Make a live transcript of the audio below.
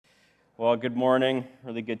Well, good morning.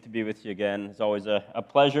 Really good to be with you again. It's always a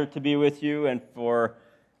pleasure to be with you. And for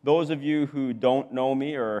those of you who don't know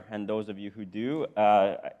me, and those of you who do,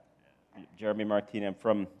 Jeromey, Martini, I'm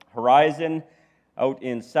from Horizon out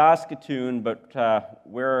in Saskatoon, but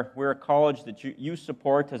we're a college that you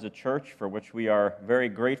support as a church, for which we are very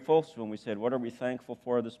grateful. So when we said, what are we thankful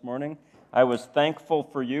for this morning? I was thankful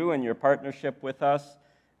for you and your partnership with us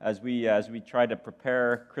as we try to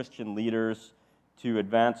prepare Christian leaders to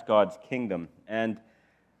advance God's kingdom. And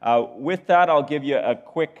with that, I'll give you a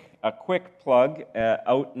quick plug.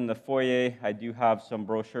 Out in the foyer, I do have some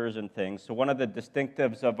brochures and things. So one of the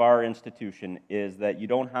distinctives of our institution is that you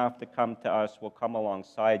don't have to come to us. We'll come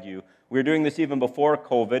alongside you. We were doing this even before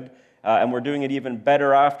COVID, and we're doing it even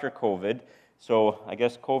better after COVID. So I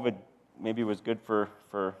guess COVID maybe was good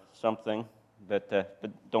for something, but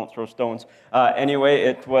don't throw stones. Anyway,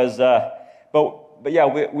 it was... But yeah,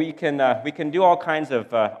 we can do all kinds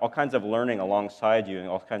of learning alongside you and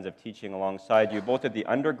all kinds of teaching alongside you, both at the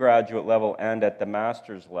undergraduate level and at the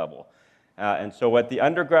master's level. And so at the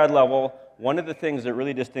undergrad level, one of the things that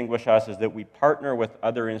really distinguish us is that we partner with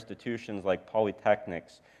other institutions like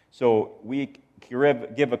polytechnics. So we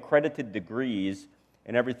give accredited degrees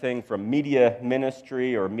in everything from media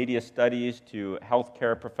ministry or media studies to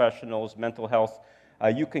healthcare professionals, mental health.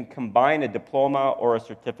 You can combine a diploma or a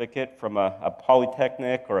certificate from a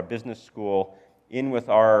polytechnic or a business school in with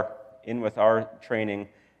our training,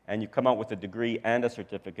 and you come out with a degree and a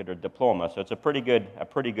certificate or diploma. So it's a pretty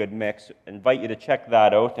good mix. I invite you to check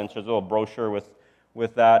that out. And so there's a little brochure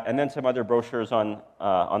with that, and then some other brochures on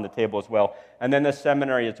the table as well. And then the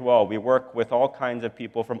seminary as well. We work with all kinds of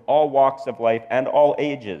people from all walks of life and all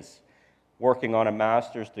ages, working on a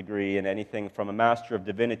master's degree in anything from a Master of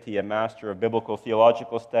Divinity, a Master of Biblical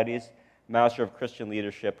Theological Studies, Master of Christian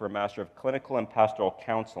Leadership, or a Master of Clinical and Pastoral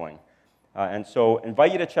Counseling. And so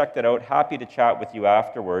invite you to check that out. Happy to chat with you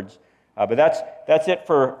afterwards. But that's it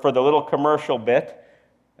for the little commercial bit.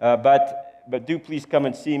 But do please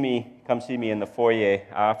come see me in the foyer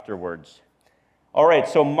afterwards. All right,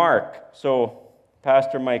 so Mark. So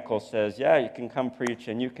Pastor Michael says, yeah, you can come preach,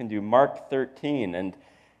 and you can do Mark 13. And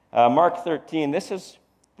Mark 13. This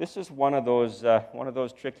is one of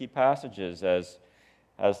those tricky passages, as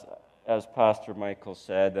Pastor Michael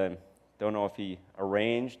said. I don't know if he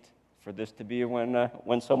arranged for this to be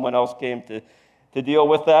when someone else came to deal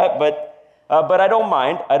with that, but I don't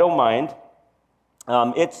mind.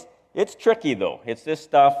 It's tricky though. It's this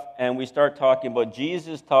stuff, and we start talking about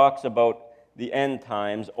Jesus talks about the end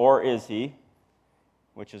times, or is he?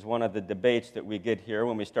 Which is one of the debates that we get here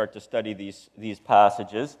when we start to study these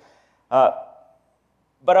passages. But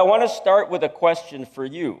I want to start with a question for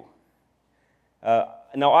you.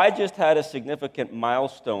 Now, I just had a significant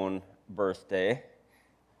milestone birthday.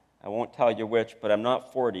 I won't tell you which, but I'm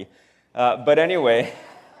not 40. But anyway,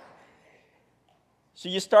 so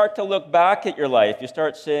you start to look back at your life. You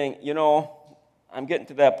start saying, I'm getting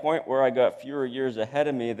to that point where I got fewer years ahead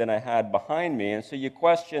of me than I had behind me. And so you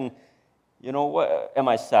question, what, am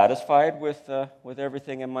I satisfied with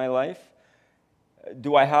everything in my life?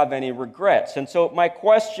 Do I have any regrets? And so my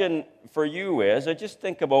question for you is, I just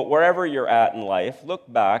think about wherever you're at in life,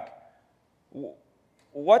 look back,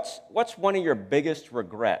 what's one of your biggest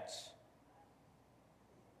regrets?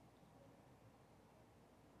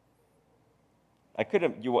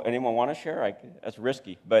 Anyone want to share? That's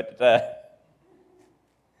risky, but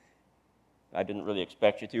I didn't really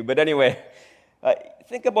expect you to. But anyway,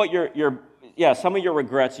 think about some of your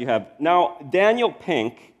regrets you have. Now, Daniel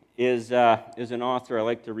Pink is an author. I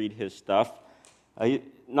like to read his stuff.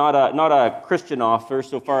 Not a Christian author,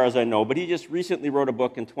 so far as I know, but he just recently wrote a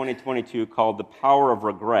book in 2022 called The Power of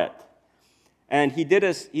Regret. And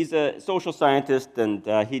he's a social scientist, and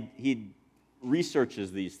he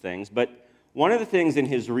researches these things. But one of the things in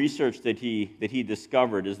his research that he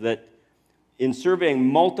discovered is that in surveying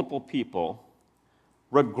multiple people,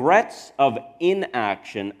 regrets of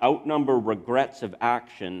inaction outnumber regrets of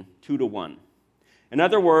action 2-1. In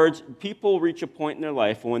other words, people reach a point in their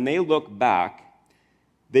life when they look back,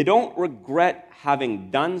 they don't regret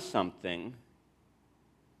having done something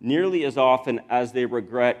nearly as often as they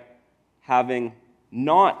regret having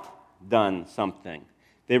not done something.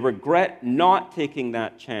 They regret not taking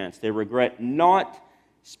that chance. They regret not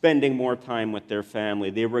spending more time with their family.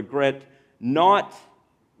 They regret not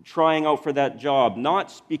trying out for that job, not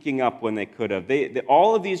speaking up when they could have.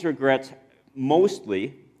 All of these regrets,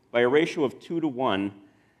 mostly, by a ratio of 2-1,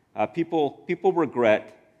 people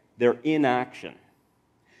regret their inaction.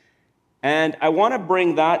 And I want to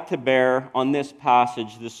bring that to bear on this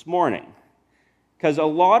passage this morning, Because a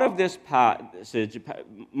lot of this passage,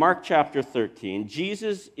 Mark chapter 13,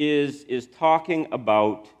 Jesus is talking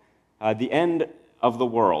about the end of the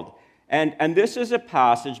world. And this is a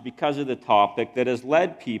passage, because of the topic, that has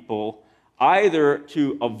led people either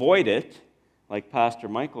to avoid it, like Pastor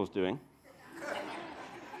Michael's doing,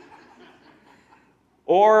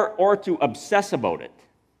 or to obsess about it.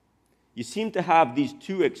 You seem to have these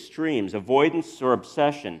two extremes, avoidance or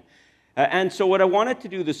obsession. And so what I wanted to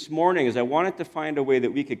do this morning is I wanted to find a way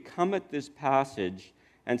that we could come at this passage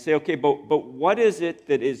and say, okay, but what is it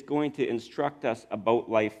that is going to instruct us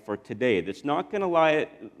about life for today? That's not going to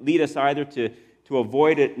lead us either to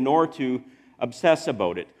avoid it nor to obsess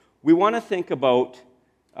about it. We want to think about,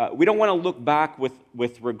 we don't want to look back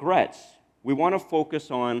with regrets. We want to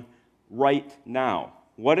focus on right now.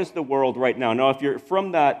 What is the world right now? Now, if you're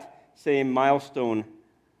from that same milestone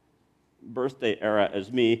birthday era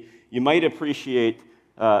as me, you might appreciate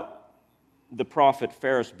the prophet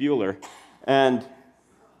Ferris Bueller. And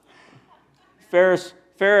Ferris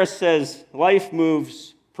says life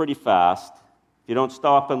moves pretty fast. If you don't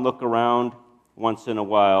stop and look around once in a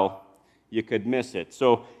while, you could miss it.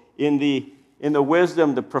 So in the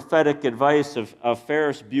wisdom, the prophetic advice of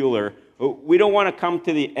Ferris Bueller, we don't want to come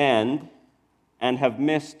to the end and have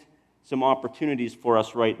missed some opportunities for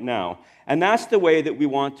us right now. And that's the way that we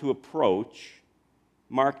want to approach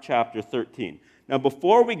Mark chapter 13. Now,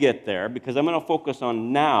 before we get there, because I'm going to focus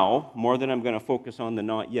on now more than I'm going to focus on the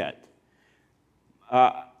not yet,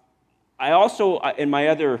 I also, in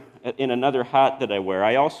another hat that I wear,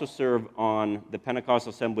 I also serve on the Pentecostal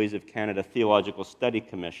Assemblies of Canada Theological Study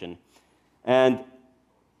Commission. And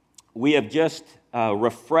we have just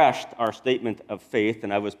refreshed our statement of faith,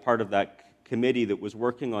 and I was part of that committee that was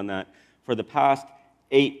working on that for the past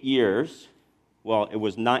 8 years. Well,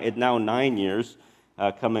 it's now 9 years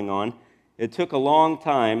coming on. It took a long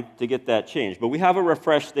time to get that changed, but we have a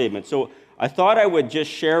refreshed statement. So I thought I would just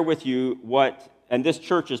share with you and this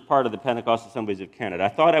church is part of the Pentecostal Assemblies of Canada. I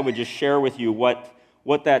thought I would just share with you what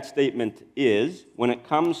that statement is when it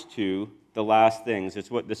comes to the last things.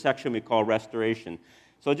 It's what the section we call restoration.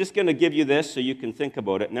 So I'm just going to give you this so you can think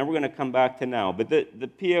about it, and then we're going to come back to now. But the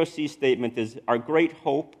POC statement is, our great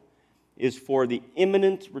hope is for the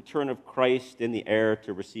imminent return of Christ in the air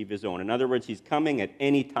to receive his own. In other words, he's coming at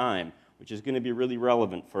any time, which is going to be really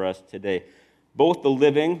relevant for us today. Both the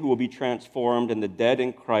living who will be transformed and the dead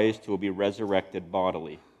in Christ who will be resurrected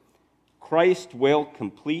bodily. Christ will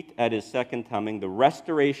complete at his second coming the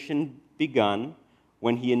restoration begun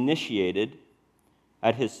when he initiated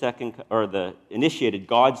God's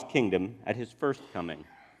kingdom at his first coming.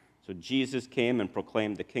 So Jesus came and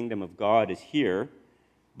proclaimed the kingdom of God is here,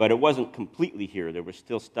 but it wasn't completely here. There was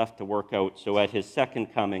still stuff to work out. So at his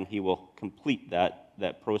second coming, he will complete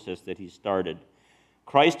that process that he started.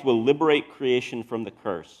 Christ will liberate creation from the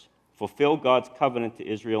curse, fulfill God's covenant to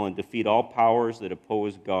Israel, and defeat all powers that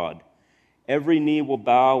oppose God. Every knee will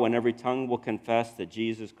bow and every tongue will confess that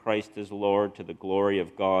Jesus Christ is Lord, to the glory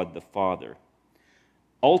of God the Father.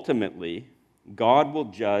 Ultimately, God will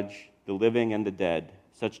judge the living and the dead.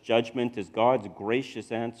 Such judgment is God's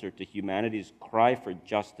gracious answer to humanity's cry for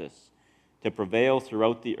justice to prevail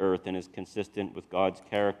throughout the earth, and is consistent with God's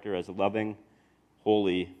character as loving,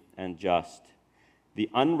 holy, and just. The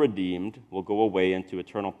unredeemed will go away into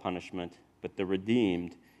eternal punishment, but the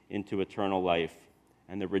redeemed into eternal life.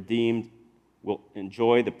 And the redeemed will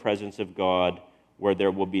enjoy the presence of God, where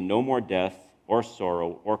there will be no more death or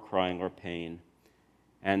sorrow or crying or pain.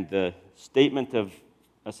 And the statement of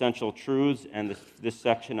essential truths and this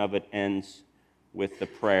section of it ends with the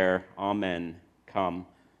prayer, Amen, come,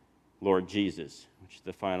 Lord Jesus, which is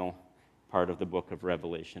the final part of the book of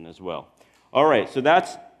Revelation as well. All right, so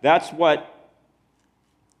that's what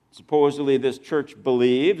supposedly this church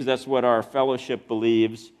believes. That's what our fellowship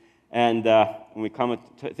believes. And when we come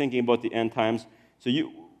to thinking about the end times, so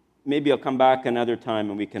maybe I'll come back another time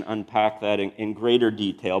and we can unpack that in greater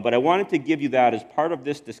detail. But I wanted to give you that as part of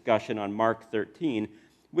this discussion on Mark 13,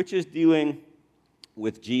 which is dealing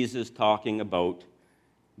with Jesus talking about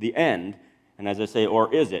the end. And as I say,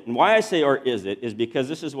 or is it? And why I say or is it is because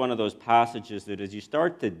this is one of those passages that as you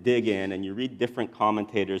start to dig in and you read different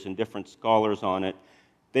commentators and different scholars on it,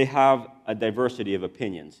 they have a diversity of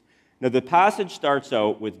opinions. Now, the passage starts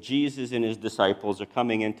out with Jesus and his disciples are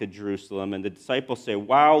coming into Jerusalem, and the disciples say,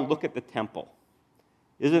 wow, look at the temple.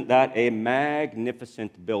 Isn't that a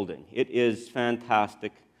magnificent building? It is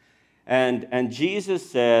fantastic. And Jesus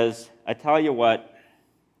says, I tell you what,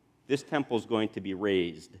 this temple is going to be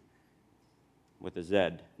raised with a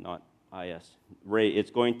Z, not I-S.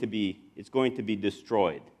 It's going to be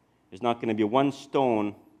destroyed. There's not going to be one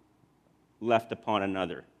stone left upon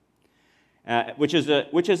another. which is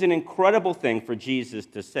an incredible thing for Jesus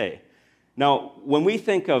to say. Now, when we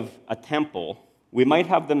think of a temple, we might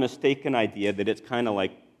have the mistaken idea that it's kind of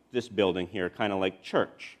like this building here, kind of like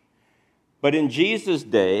church. But in Jesus'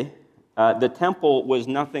 day, the temple was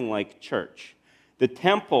nothing like church. The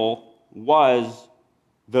temple was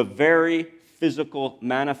the very physical,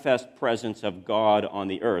 manifest presence of God on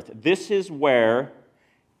the earth. This is where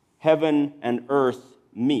heaven and earth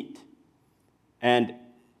meet. And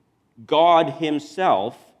God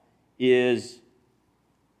himself is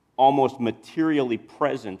almost materially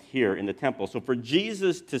present here in the temple. So for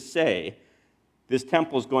Jesus to say this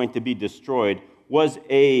temple is going to be destroyed was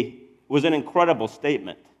an incredible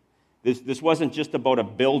statement. This wasn't just about a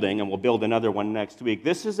building, and we'll build another one next week.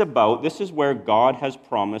 This is where God has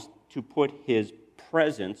promised to put his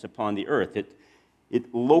presence upon the earth.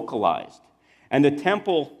 It localized. And the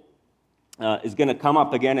temple is going to come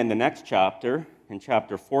up again in the next chapter, in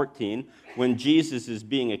chapter 14, when Jesus is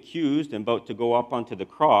being accused and about to go up onto the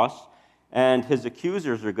cross, and his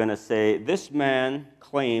accusers are going to say, this man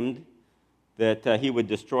claimed that he would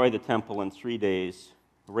destroy the temple in 3 days,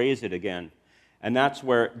 raise it again. And that's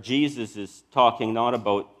where Jesus is talking not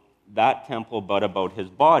about that temple, but about his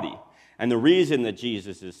body. And the reason that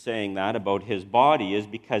Jesus is saying that about his body is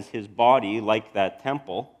because his body, like that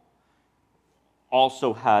temple,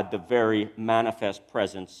 also had the very manifest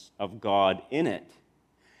presence of God in it.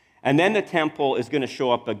 And then the temple is going to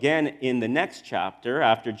show up again in the next chapter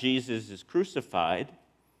after Jesus is crucified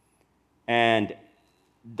and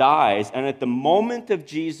dies. And at the moment of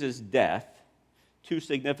Jesus' death, two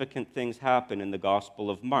significant things happen in the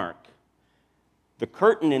Gospel of Mark. The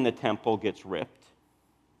curtain in the temple gets ripped,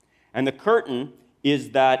 and the curtain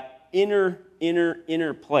is that inner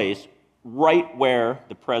place right where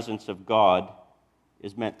the presence of God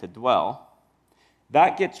is meant to dwell.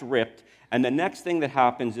 That gets ripped, and the next thing that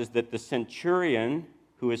happens is that the centurion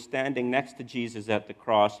who is standing next to Jesus at the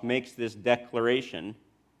cross makes this declaration,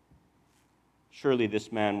 surely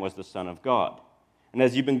this man was the Son of God. And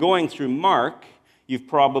as you've been going through Mark, you've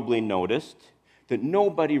probably noticed that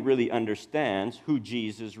nobody really understands who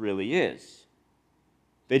Jesus really is.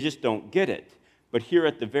 They just don't get it. But here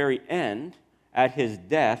at the very end, at his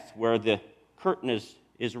death, where the curtain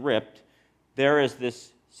is ripped, there is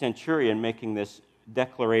this centurion making this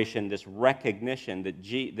declaration, this recognition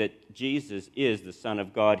that Jesus is the Son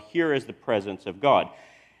of God. Here is the presence of God.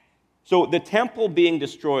 So the temple being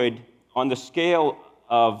destroyed on the scale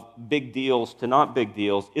of big deals to not big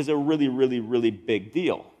deals is a really, really, really big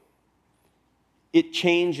deal. It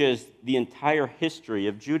changes the entire history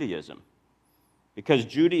of Judaism. Because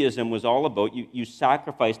Judaism was all about, you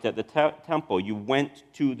sacrificed at the temple. You went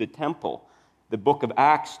to the temple. The book of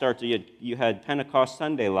Acts starts, you had Pentecost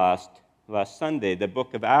Sunday last Sunday. The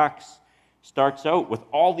book of Acts starts out with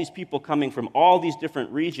all these people coming from all these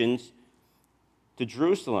different regions to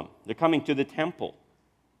Jerusalem. They're coming to the temple.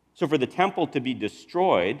 So for the temple to be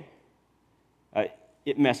destroyed,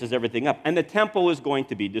 it messes everything up. And the temple is going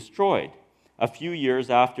to be destroyed a few years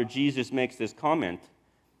after Jesus makes this comment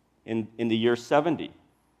in the year 70.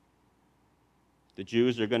 The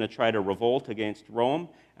Jews are going to try to revolt against Rome,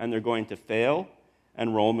 and they're going to fail,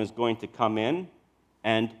 and Rome is going to come in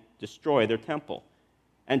and destroy their temple.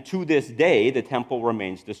 And to this day, the temple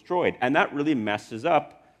remains destroyed. And that really messes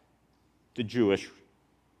up the Jewish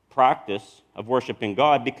practice of worshiping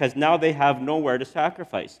God, because now they have nowhere to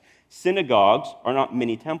sacrifice. Synagogues are not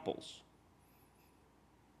mini temples.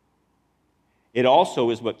 It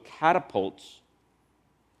also is what catapults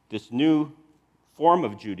this new form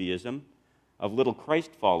of Judaism of little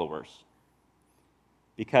Christ followers.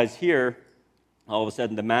 Because here, all of a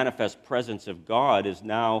sudden, the manifest presence of God is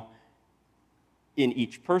now in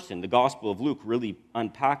each person. The Gospel of Luke really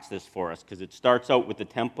unpacks this for us, because it starts out with the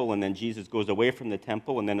temple, and then Jesus goes away from the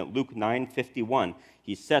temple, and then at Luke 9:51,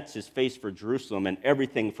 he sets his face for Jerusalem, and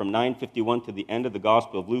everything from 9:51 to the end of the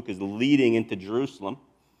Gospel of Luke is leading into Jerusalem.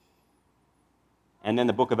 And then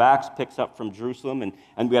the book of Acts picks up from Jerusalem,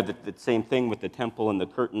 and we have the same thing with the temple and the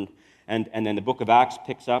curtain, and then the book of Acts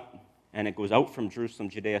picks up, and it goes out from Jerusalem,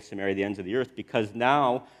 Judea, Samaria, the ends of the earth, because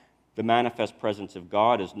now the manifest presence of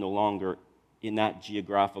God is no longer in that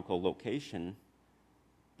geographical location,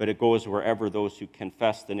 but it goes wherever those who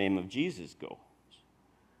confess the name of Jesus go.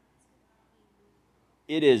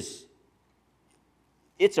 It's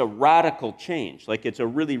a radical change. Like, it's a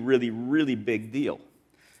really, really, really big deal.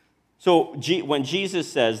 So when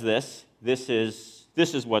Jesus says this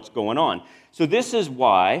is what's going on. So this is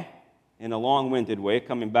why, in a long-winded way,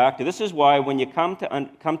 coming back to this is why when you come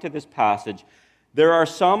to this passage, there are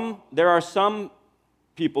some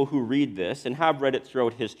people who read this and have read it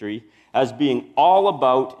throughout history as being all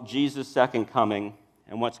about Jesus' second coming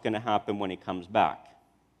and what's going to happen when he comes back.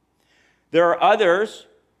 There are others,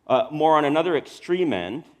 more on another extreme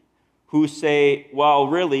end, who say, well,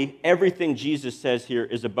 really, everything Jesus says here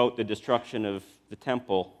is about the destruction of the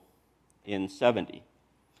temple in 70.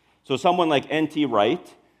 So someone like N.T.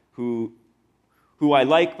 Wright, who I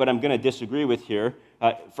like, but I'm going to disagree with here,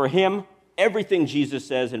 for him, everything Jesus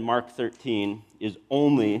says in Mark 13 is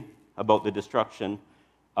only about the destruction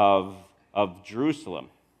of Jerusalem.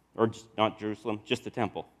 Or not Jerusalem, just the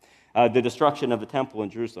temple. The destruction of the temple in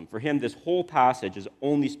Jerusalem. For him, this whole passage is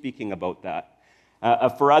only speaking about that.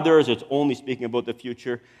 For others, it's only speaking about the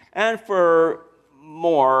future. And for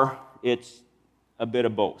more, it's a bit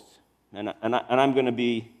of both. And I'm going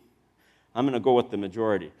to go with the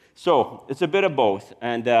majority. So it's a bit of both.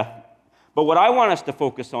 But what I want us to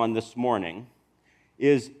focus on this morning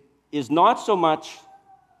is not so much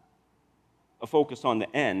a focus on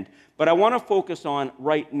the end, but I want to focus on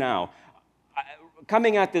right now.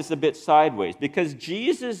 Coming at this a bit sideways, because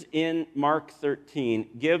Jesus in Mark 13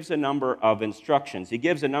 gives a number of instructions. He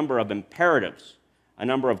gives a number of imperatives, a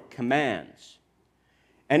number of commands.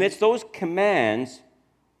 And it's those commands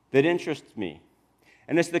that interest me.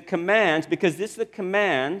 And it's the commands, because it's the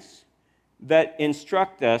commands that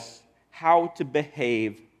instruct us how to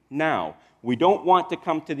behave now. We don't want to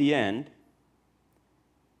come to the end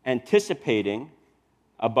anticipating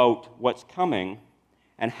about what's coming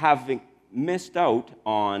and having missed out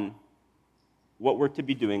on what we're to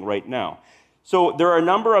be doing right now. So there are a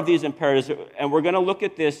number of these imperatives, and we're going to look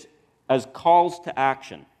at this as calls to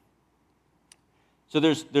action. So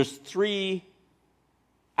there's three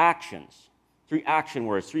actions, three action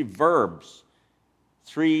words, three verbs,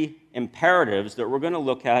 three imperatives that we're going to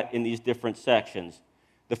look at in these different sections.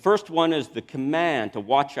 The first one is the command to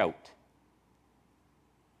watch out.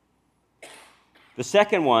 The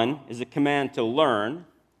second one is a command to learn,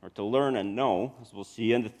 or to learn and know, as we'll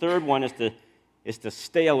see. And the third one is to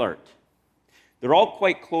stay alert. They're all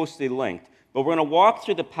quite closely linked. But we're going to walk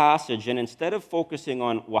through the passage, and instead of focusing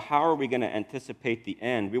on, well, how are we going to anticipate the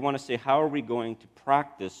end, we want to say, how are we going to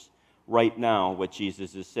practice right now what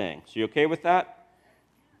Jesus is saying? So you okay with that?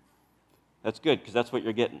 That's good, because that's what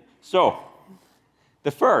you're getting. So,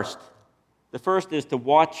 the first is to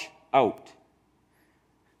watch out.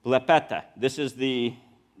 Blepeta. This is the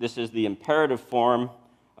imperative form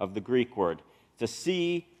of the Greek word. To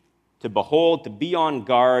see, to behold, to be on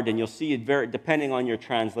guard, and you'll see it depending on your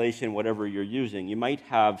translation, whatever you're using, you might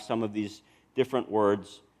have some of these different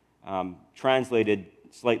words translated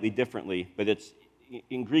slightly differently, but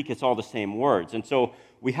in Greek it's all the same words. And so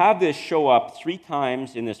we have this show up 3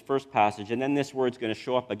 times in this first passage, and then this word's going to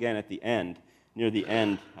show up again at the end. Near the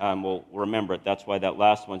end, we'll remember it. That's why that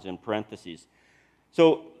last one's in parentheses.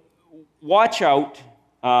 So watch out.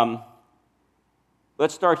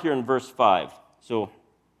 Let's start here in verse 5. So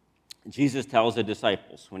Jesus tells the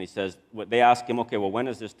disciples when he says, they ask him, okay, well, when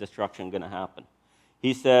is this destruction going to happen?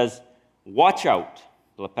 He says, watch out,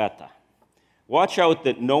 blepeta. Watch out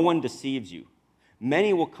that no one deceives you.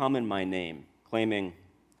 Many will come in my name, claiming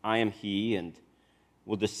I am he, and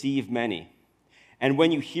will deceive many. And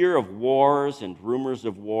when you hear of wars and rumors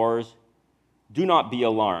of wars, do not be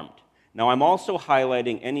alarmed. Now, I'm also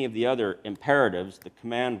highlighting any of the other imperatives, the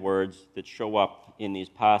command words that show up in these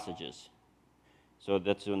passages. So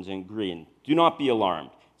that's one's in green. Do not be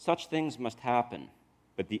alarmed. Such things must happen,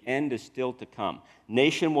 but the end is still to come.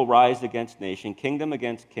 Nation will rise against nation, kingdom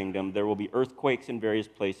against kingdom. There will be earthquakes in various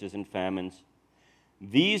places and famines.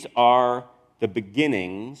 These are the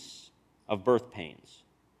beginnings of birth pains.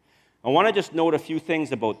 I want to just note a few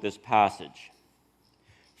things about this passage.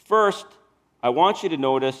 First, I want you to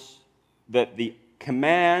notice that the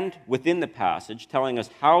command within the passage telling us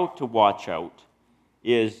how to watch out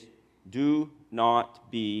is do not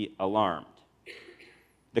be alarmed.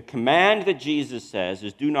 The command that Jesus says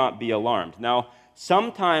is do not be alarmed. Now,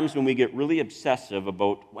 sometimes when we get really obsessive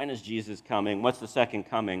about when is Jesus coming, what's the second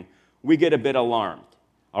coming, we get a bit alarmed.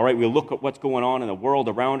 All right, we look at what's going on in the world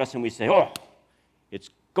around us and we say, oh, it's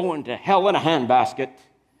going to hell in a handbasket.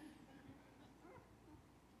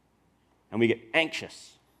 And we get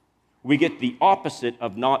anxious. We get the opposite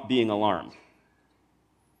of not being alarmed.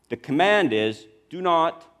 The command is do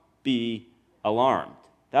not be alarmed.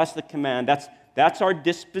 That's the command. That's our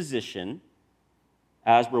disposition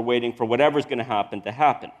as we're waiting for whatever's going to happen to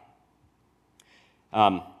happen.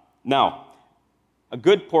 Now, a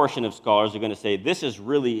good portion of scholars are going to say this is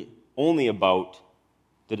really only about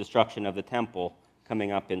the destruction of the temple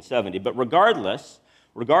coming up in 70. But regardless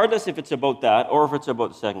if it's about that or if it's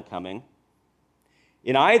about the second coming,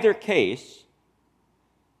 in either case,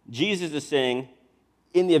 Jesus is saying,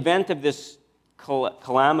 in the event of this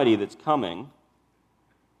calamity that's coming,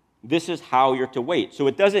 this is how you're to wait. So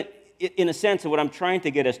it doesn't, in a sense, what I'm trying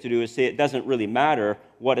to get us to do is say it doesn't really matter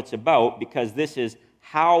what it's about, because this is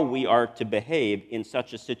how we are to behave in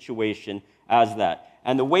such a situation as that.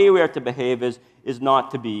 And the way we are to behave is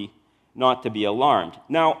not to be alarmed.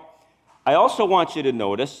 Now, I also want you to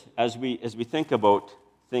notice, as we think about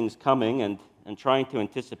things coming and trying to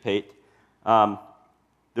anticipate, there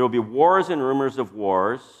will be wars and rumors of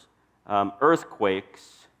wars,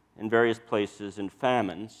 earthquakes in various places, and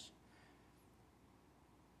famines.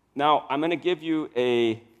 Now, I'm going to give you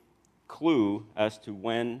a clue as to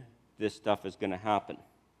when this stuff is going to happen.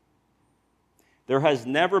 There has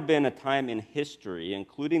never been a time in history,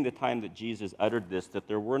 including the time that Jesus uttered this, that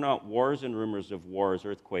there were not wars and rumors of wars,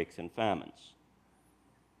 earthquakes, and famines.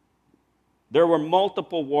 There were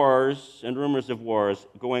multiple wars and rumors of wars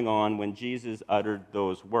going on when Jesus uttered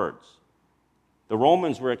those words. The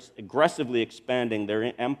Romans were aggressively expanding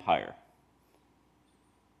their empire.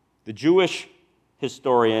 The Jewish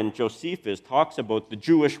historian Josephus talks about the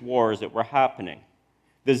Jewish wars that were happening.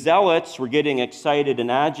 The Zealots were getting excited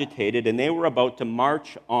and agitated, and they were about to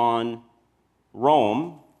march on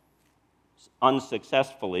Rome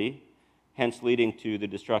unsuccessfully, hence leading to the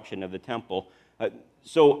destruction of the temple.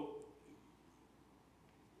 So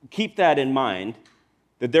keep that in mind,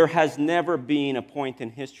 that there has never been a point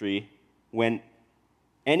in history when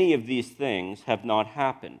any of these things have not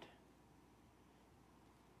happened.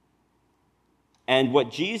 And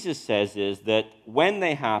what Jesus says is that when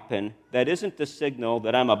they happen, that isn't the signal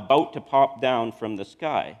that I'm about to pop down from the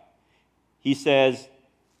sky. He says,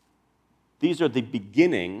 these are the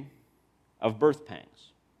beginning of birth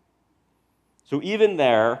pangs. So even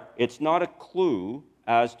there, it's not a clue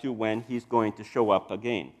as to when he's going to show up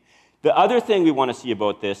again. The other thing we want to see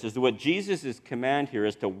about this is that what Jesus' command here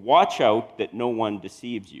is to watch out that no one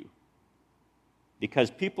deceives you,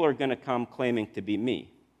 because people are going to come claiming to be me.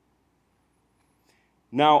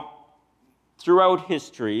 Now, throughout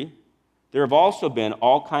history, there have also been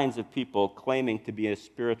all kinds of people claiming to be a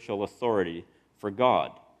spiritual authority for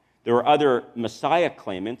God. There were other Messiah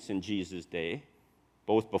claimants in Jesus' day,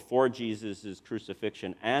 both before Jesus'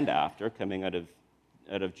 crucifixion and after, coming out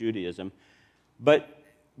of Judaism. But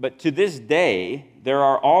to this day, there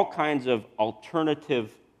are all kinds of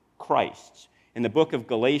alternative Christs. In the book of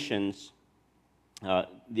Galatians,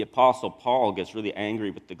 the Apostle Paul gets really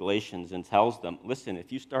angry with the Galatians and tells them, listen,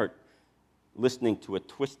 if you start listening to a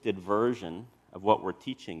twisted version of what we're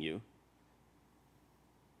teaching you,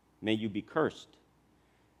 may you be cursed.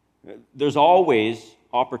 There's always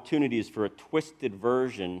opportunities for a twisted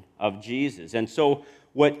version of Jesus. And so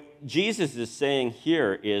what Jesus is saying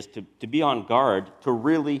here is to be on guard, to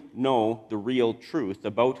really know the real truth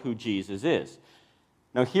about who Jesus is.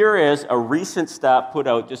 Now, here is a recent stat put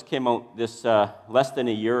out, just came out this less than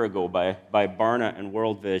a year ago by Barna and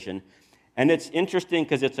World Vision. And it's interesting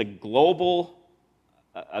because it's a global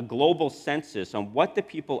census on what the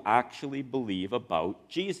people actually believe about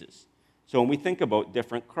Jesus. So when we think about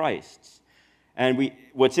different Christs. And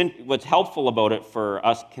what's helpful about it for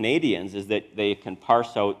us Canadians is that they can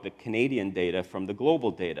parse out the Canadian data from the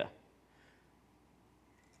global data.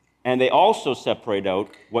 And they also separate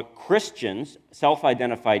out what Christians,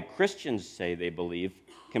 self-identified Christians, say they believe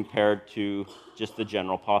compared to just the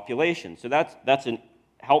general population. So that's an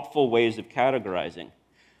helpful ways of categorizing.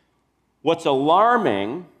 What's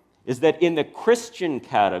alarming is that in the Christian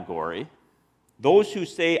category, those who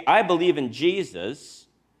say, I believe in Jesus,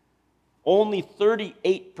 only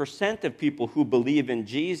 38% of people who believe in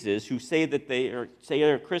Jesus, who say that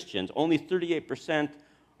they're Christians, only 38%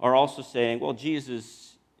 are also saying, well, Jesus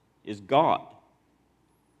is God.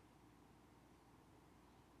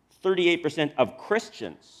 38% of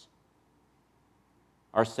Christians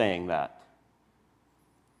are saying that.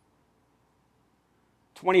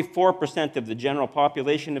 24% of the general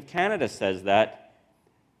population of Canada says that,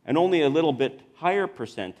 and only a little bit higher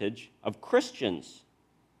percentage of Christians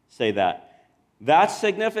say that. That's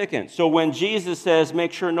significant. So when Jesus says,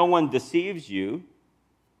 make sure no one deceives you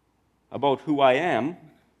about who I am,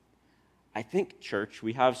 I think, church,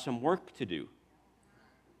 we have some work to do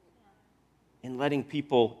in letting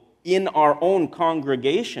people in our own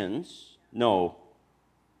congregations know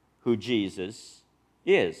who Jesus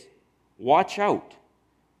is. Watch out.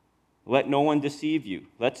 Let no one deceive you.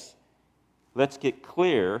 Let's get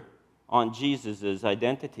clear on Jesus'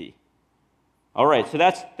 identity. All right, so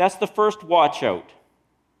that's the first watch out.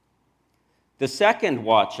 The second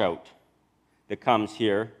watch out that comes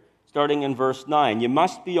here, starting in verse 9, you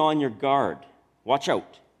must be on your guard. Watch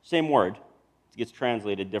out. Same word. It gets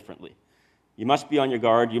translated differently. You must be on your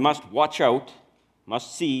guard. You must watch out.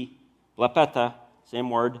 Must see. Blepeta,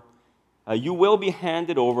 same word. You will be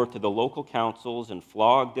handed over to the local councils and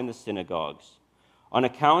flogged in the synagogues. On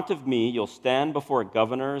account of me, you'll stand before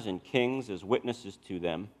governors and kings as witnesses to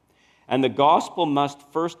them. And the gospel must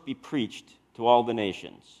first be preached to all the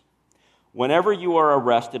nations. Whenever you are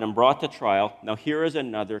arrested and brought to trial, now here is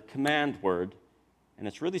another command word, and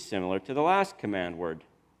it's really similar to the last command word.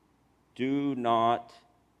 Do not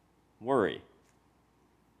worry.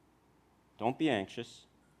 Don't be anxious.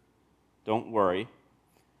 Don't worry.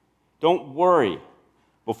 Don't worry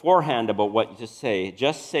beforehand about what to say.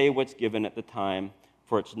 Just say what's given at the time,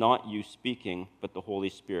 for it's not you speaking, but the Holy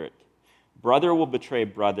Spirit. Brother will betray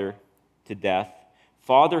brother to death,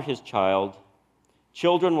 father his child.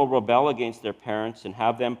 Children will rebel against their parents and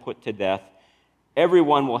have them put to death.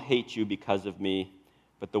 Everyone will hate you because of me,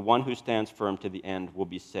 but the one who stands firm to the end will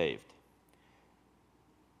be saved.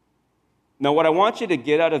 Now, what I want you to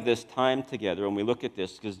get out of this time together when we look at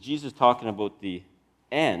this, because Jesus is talking about the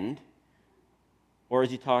end, or is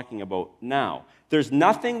he talking about now? There's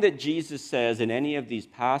nothing that Jesus says in any of these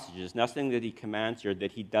passages, nothing that he commands here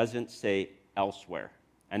that he doesn't say elsewhere,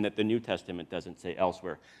 and that the New Testament doesn't say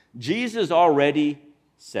elsewhere. Jesus already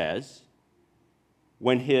says,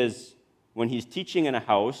 when he's teaching in a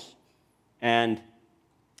house, and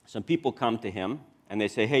some people come to him, and they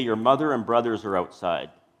say, hey, your mother and brothers are outside.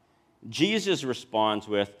 Jesus responds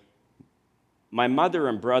with, my mother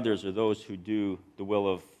and brothers are those who do the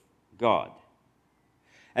will of God.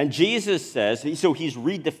 And Jesus says, so he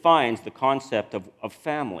redefines the concept of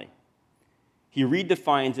family. He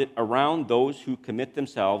redefines it around those who commit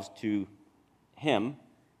themselves to him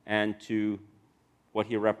and to what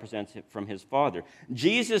he represents from his Father.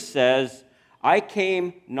 Jesus says, I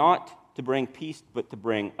came not to bring peace, but to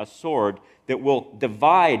bring a sword that will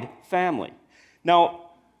divide family. Now,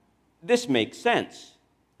 this makes sense,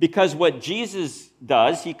 because what Jesus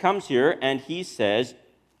does, he comes here and he says,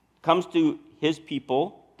 comes to his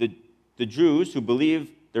people, the Jews who believe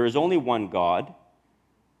there is only one God,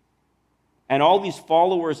 and all these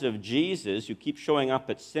followers of Jesus who keep showing up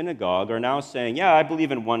at synagogue are now saying, yeah, I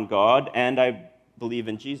believe in one God, and I believe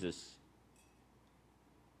in Jesus.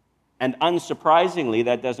 And unsurprisingly,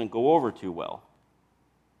 that doesn't go over too well.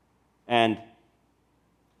 And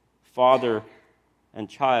father and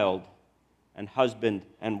child and husband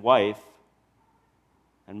and wife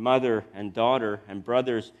and mother and daughter and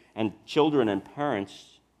brothers and children and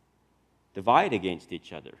parents divide against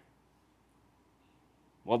each other.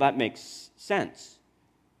 Well, that makes sense.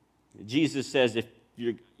 Jesus says if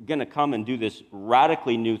you're going to come and do this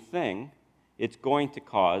radically new thing, it's going to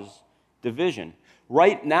cause division.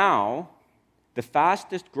 Right now, the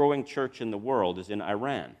fastest growing church in the world is in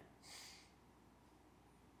Iran.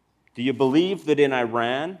 Do you believe that in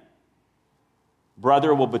Iran,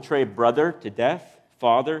 brother will betray brother to death,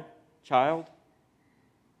 father, child?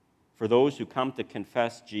 For those who come to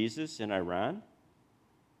confess Jesus in Iran?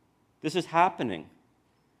 This is happening.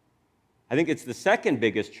 I think it's the second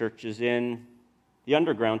biggest church is in the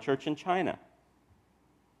underground church in China.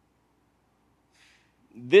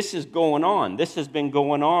 This is going on. This has been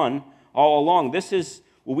going on all along. This is,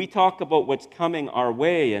 when we talk about what's coming our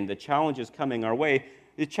way and the challenges coming our way,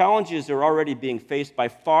 the challenges are already being faced by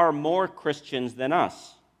far more Christians than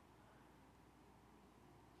us.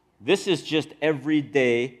 This is just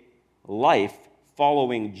everyday life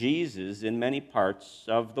following Jesus in many parts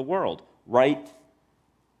of the world right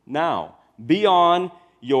now. Be on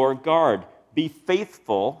your guard. Be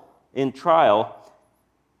faithful in trial.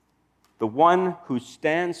 The one who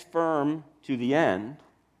stands firm to the end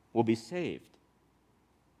will be saved.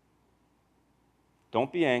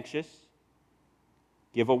 Don't be anxious.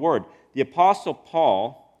 Give a word. The Apostle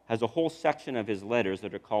Paul has a whole section of his letters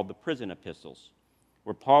that are called the prison epistles,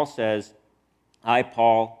 where Paul says, I,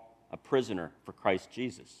 Paul, a prisoner for Christ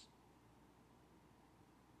Jesus.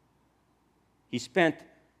 He spent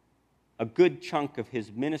a good chunk of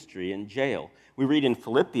his ministry in jail. We read in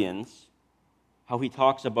Philippians how he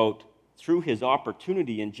talks about through his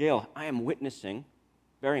opportunity in jail, I am witnessing,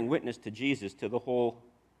 bearing witness to Jesus to the whole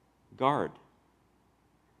guard.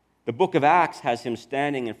 The book of Acts has him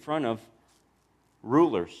standing in front of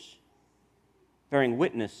rulers, bearing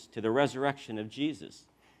witness to the resurrection of Jesus.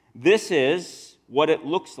 This is what it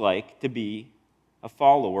looks like to be a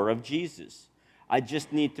follower of Jesus. I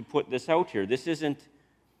just need to put this out here. This isn't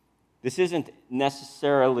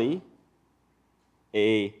necessarily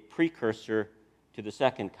a precursor to the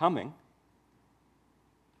second coming.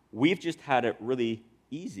 We've just had it really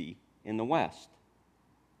easy in the West.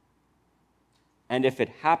 And if it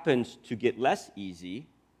happens to get less easy,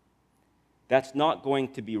 that's not going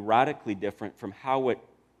to be radically different from how it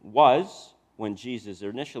was when Jesus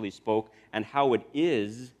initially spoke and how it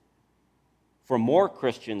is for more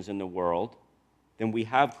Christians in the world than we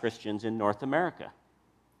have Christians in North America.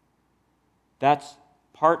 That's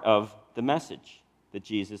part of the message that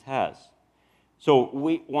Jesus has. So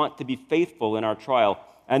we want to be faithful in our trial.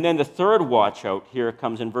 And then the third watch out here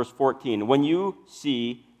comes in verse 14. When you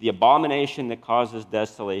see the abomination that causes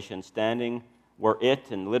desolation standing where it,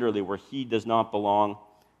 and literally where he does not belong,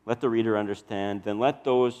 let the reader understand. Then let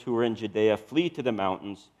those who are in Judea flee to the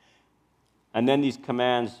mountains. And then these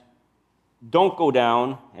commands: don't go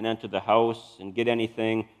down and enter the house and get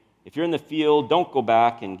anything. If you're in the field, don't go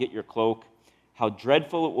back and get your cloak. How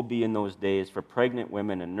dreadful it will be in those days for pregnant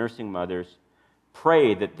women and nursing mothers.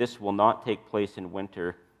 Pray that this will not take place in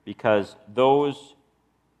winter, because those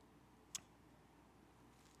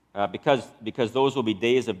will be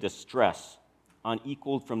days of distress,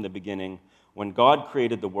 unequaled from the beginning, when God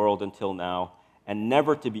created the world until now, and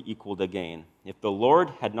never to be equaled again. If the Lord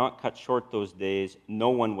had not cut short those days, no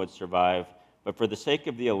one would survive. But for the sake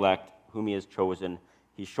of the elect, whom he has chosen,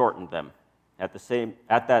 he shortened them. At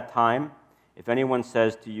that time, if anyone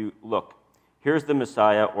says to you, look, here's the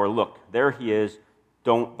Messiah, or look, there he is,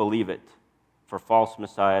 don't believe it. For false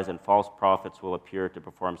messiahs and false prophets will appear to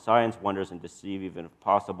perform signs, wonders, and deceive, even if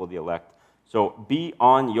possible, the elect. So be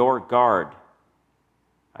on your guard.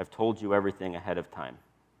 I've told you everything ahead of time.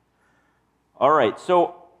 All right,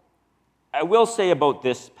 so I will say about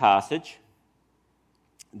this passage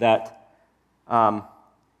that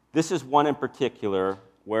this is one in particular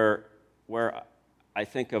where I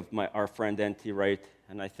think of our friend N.T. Wright,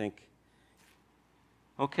 and I think,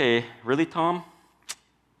 okay, really, Tom?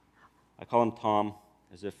 I call him Tom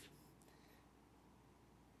as if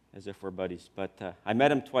we're buddies. But I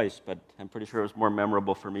met him twice, but I'm pretty sure it was more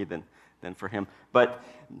memorable for me than for him. But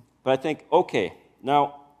I think, okay,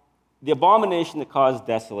 now, the abomination that caused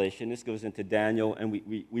desolation, this goes into Daniel, and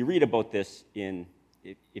we read about this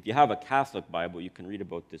if you have a Catholic Bible, you can read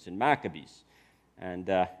about this in Maccabees. And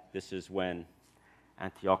this is when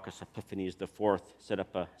Antiochus Epiphanes IV set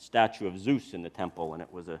up a statue of Zeus in the temple, and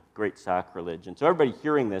it was a great sacrilege. And so everybody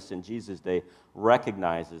hearing this in Jesus' day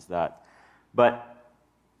recognizes that. But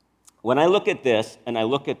when I look at this, and I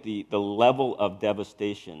look at the level of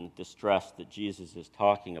devastation, distress that Jesus is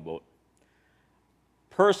talking about,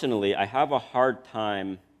 personally, I have a hard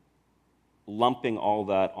time lumping all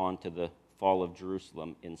that onto the fall of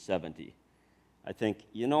Jerusalem in 70. I think,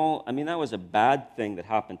 that was a bad thing that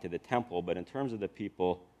happened to the temple, but in terms of the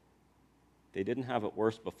people, they didn't have it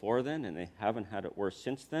worse before then, and they haven't had it worse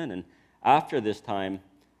since then. And after this time,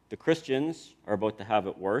 the Christians are about to have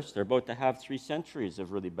it worse. They're about to have 3 centuries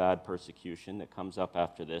of really bad persecution that comes up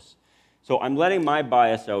after this. So I'm letting my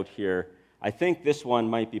bias out here. I think this one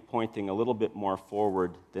might be pointing a little bit more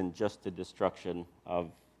forward than just the destruction of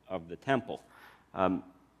the temple.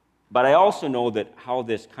 But I also know that how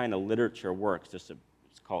this kind of literature works. It's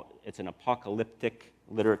an apocalyptic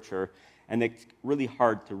literature, and it's really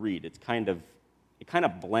hard to read. It kind of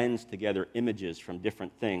blends together images from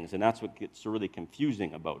different things, and that's what gets really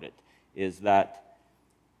confusing about it, is that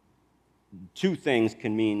one thing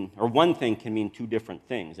can mean 2 different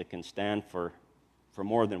things. It can stand for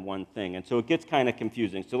more than one thing, and so it gets kind of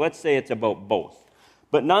confusing. So let's say it's about both.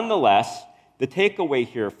 But nonetheless, the takeaway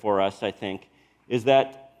here for us, I think, is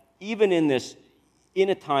that even in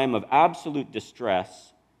a time of absolute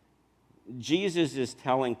distress, Jesus is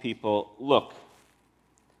telling people, look,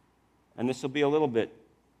 and this will be a little bit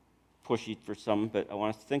pushy for some, but I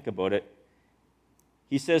want us to think about it.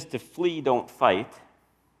 He says to flee, don't fight.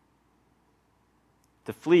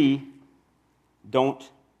 To flee, don't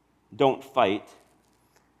fight.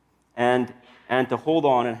 And to hold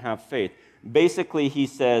on and have faith. Basically, he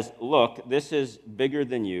says, look, this is bigger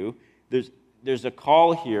than you. There's a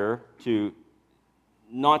call here to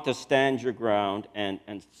not to stand your ground and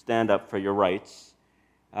stand up for your rights,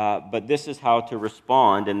 but this is how to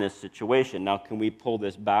respond in this situation. Now, can we pull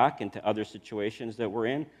this back into other situations that we're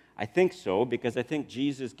in? I think so, because I think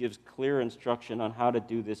Jesus gives clear instruction on how to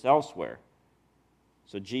do this elsewhere.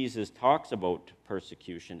 So Jesus talks about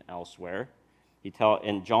persecution elsewhere.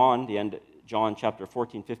 In John chapter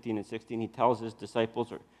 14, 15, and 16, he tells his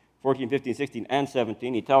disciples, or 14, 15, 16, and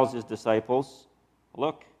 17, he tells his disciples,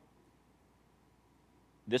 look,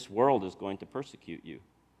 this world is going to persecute you.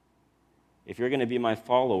 If you're going to be my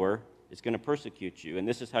follower, it's going to persecute you. And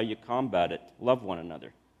this is how you combat it. Love one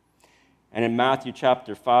another. And in Matthew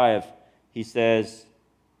chapter 5, he says,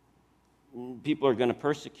 people are going to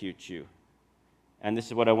persecute you. And this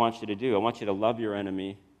is what I want you to do. I want you to love your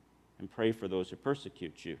enemy and pray for those who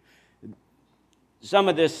persecute you. some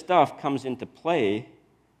of this stuff comes into play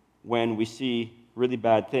when we see really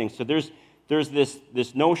bad things. So there's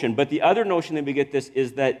this notion. But the other notion that we get this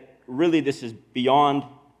is that really this is beyond,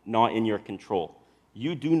 not in your control.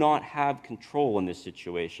 You do not have control in this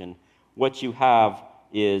situation. What you have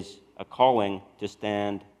is a calling to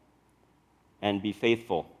stand and be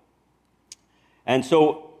faithful. And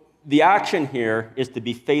so the action here is to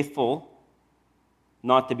be faithful,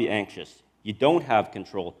 not to be anxious. You don't have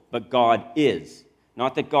control, but God is.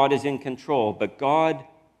 Not that God is in control, but God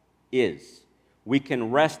is. We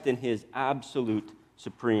can rest in his absolute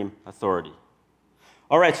supreme authority.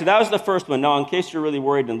 All right, so that was the first one. Now, in case you're really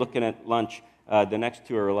worried and looking at lunch, the next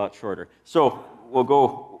two are a lot shorter. So we'll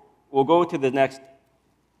go to the next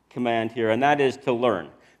command here, and that is to learn.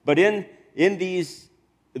 But in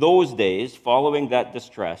those days, following that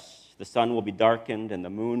distress, the sun will be darkened, and the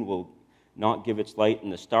moon will not give its light,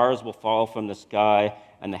 and the stars will fall from the sky,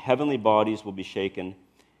 and the heavenly bodies will be shaken.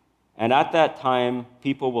 And at that time,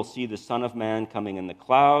 people will see the Son of Man coming in the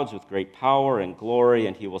clouds with great power and glory,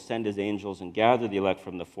 and he will send his angels and gather the elect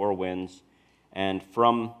from the four winds and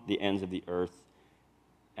from the ends of the earth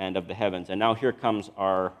and of the heavens. And now here comes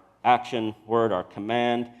our action word, our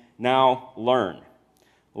command. Now learn.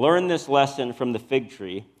 Learn this lesson from the fig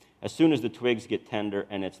tree. As soon as the twigs get tender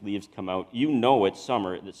and its leaves come out, you know it's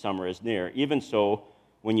summer, that summer is near. Even so,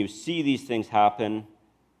 when you see these things happen,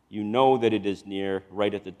 you know that it is near,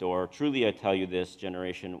 right at the door. Truly, I tell you, this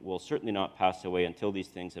generation will certainly not pass away until these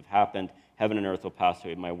things have happened. Heaven and earth will pass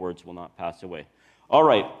away. My words will not pass away. All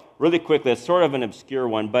right, really quickly, it's sort of an obscure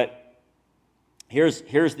one, but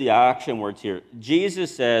here's the action words here.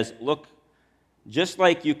 Jesus says, look, just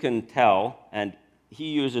like you can tell, and he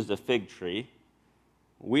uses a fig tree,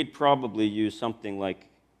 we'd probably use something like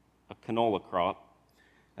a canola crop.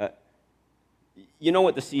 You know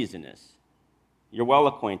what the season is. You're well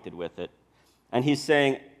acquainted with it. And he's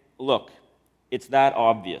saying, look, it's that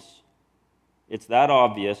obvious. It's that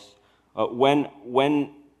obvious.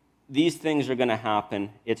 When these things are going to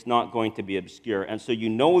happen, it's not going to be obscure. And so you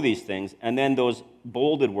know these things, and then those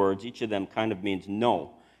bolded words, each of them kind of means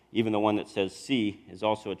no. Even the one that says see is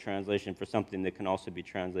also a translation for something that can also be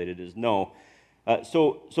translated as no.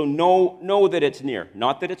 So know that it's near.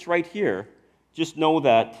 Not that it's right here, just know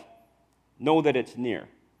that it's near.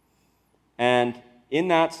 And in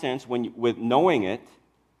that sense, with knowing it,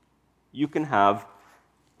 you can have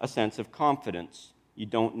a sense of confidence. You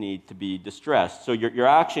don't need to be distressed. So your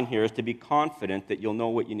action here is to be confident that you'll know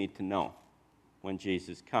what you need to know when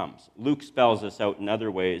Jesus comes. Luke spells this out in other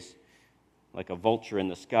ways, like a vulture in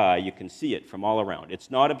the sky. You can see it from all around. It's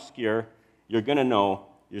not obscure. You're going to know.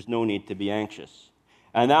 There's no need to be anxious.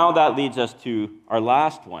 And now that leads us to our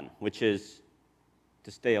last one, which is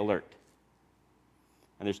to stay alert.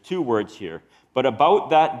 And there's two words here. But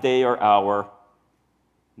about that day or hour,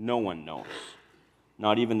 no one knows.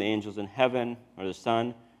 Not even the angels in heaven or the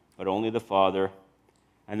Son, but only the Father.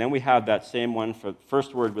 And then we have that same one for the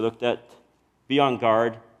first word we looked at. Be on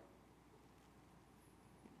guard.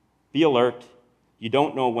 Be alert. You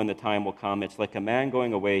don't know when the time will come. It's like a man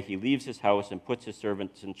going away. He leaves his house and puts his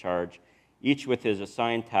servants in charge, each with his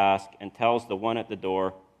assigned task, and tells the one at the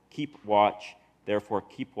door, keep watch. Therefore,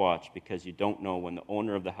 keep watch, because you don't know when the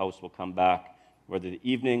owner of the house will come back, whether the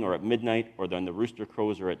evening or at midnight, or when the rooster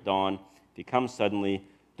crows or at dawn. If he comes suddenly,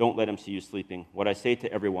 don't let him see you sleeping. What I say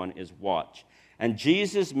to everyone is watch. And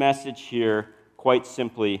Jesus' message here, quite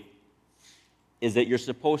simply, is that you're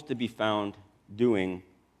supposed to be found doing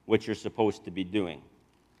what you're supposed to be doing.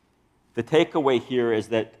 The takeaway here is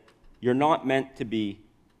that you're not meant to be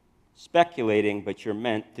speculating, but you're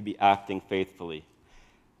meant to be acting faithfully.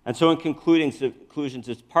 And so in conclusions,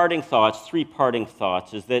 it's parting thoughts, three parting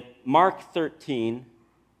thoughts, is that Mark 13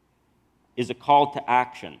 is a call to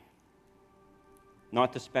action,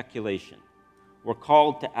 not to speculation. We're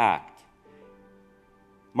called to act.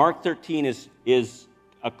 Mark 13 is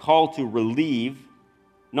a call to relieve,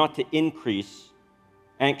 not to increase,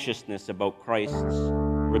 anxiousness about Christ's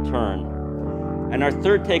return. And our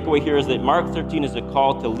third takeaway here is that Mark 13 is a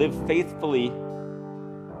call to live faithfully,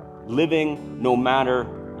 living no matter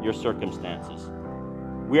your circumstances.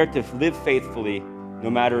 We are to live faithfully no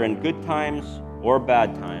matter in good times or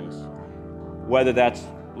bad times, whether that's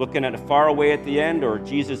looking at far away at the end or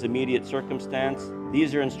Jesus' immediate circumstance.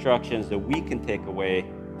 These are instructions that we can take away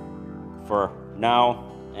for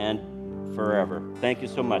now and forever. Thank you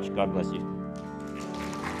so much. God bless you.